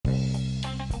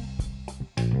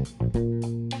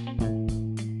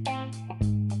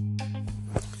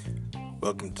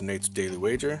Welcome to Nate's Daily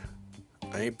Wager.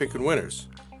 I ain't picking winners,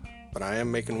 but I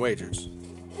am making wagers.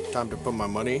 Time to put my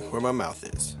money where my mouth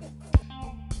is.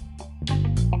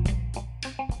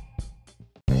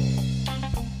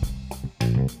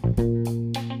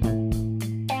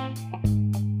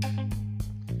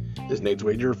 This is Nate's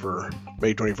Wager for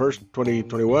May 21st,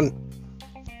 2021.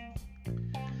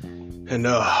 And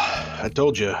I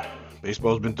told you,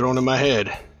 baseball's been thrown in my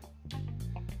head.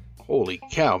 Holy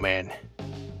cow, man.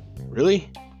 Really?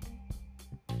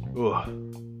 Ugh.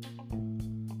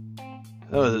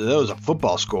 That was a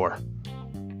football score.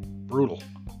 Brutal.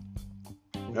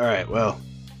 Alright, well,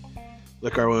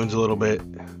 lick our wounds a little bit,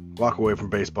 walk away from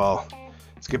baseball.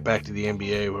 Let's get back to the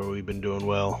NBA where we've been doing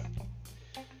well.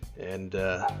 And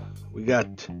we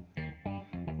got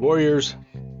Warriors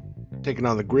taking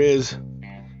on the Grizz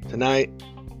tonight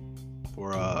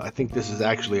for, I think this is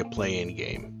actually a play-in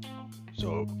game.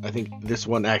 So I think this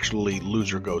one actually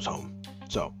loser goes home.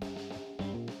 So,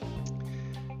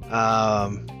 I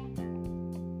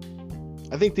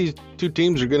think these two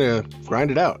teams are going to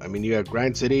grind it out. I mean, you got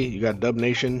Grind City, you got Dub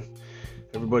Nation.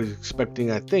 Everybody's expecting,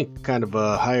 I think, kind of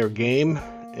a higher game.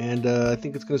 And I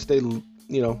think it's going to stay,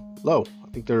 low. I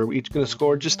think they're each going to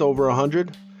score just over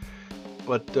 100.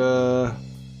 But it's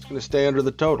going to stay under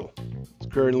the total. It's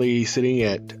currently sitting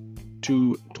at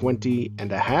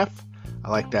 220.5. I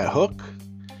like that hook.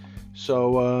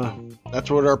 So that's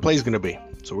what our play is going to be.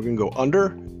 So we're going to go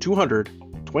under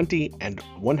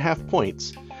 220.5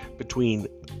 points between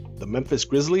the Memphis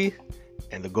Grizzlies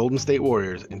and the Golden State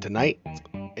Warriors in tonight's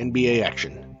NBA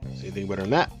action. See anything better than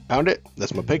that? Pound it.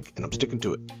 That's my pick, and I'm sticking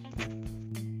to it.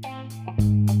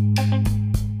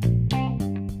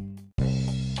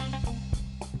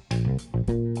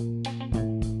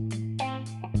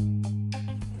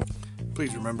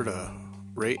 Please remember to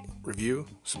rate, review,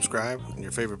 subscribe in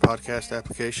your favorite podcast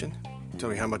application. Tell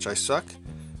me how much I suck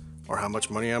or how much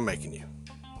money I'm making you.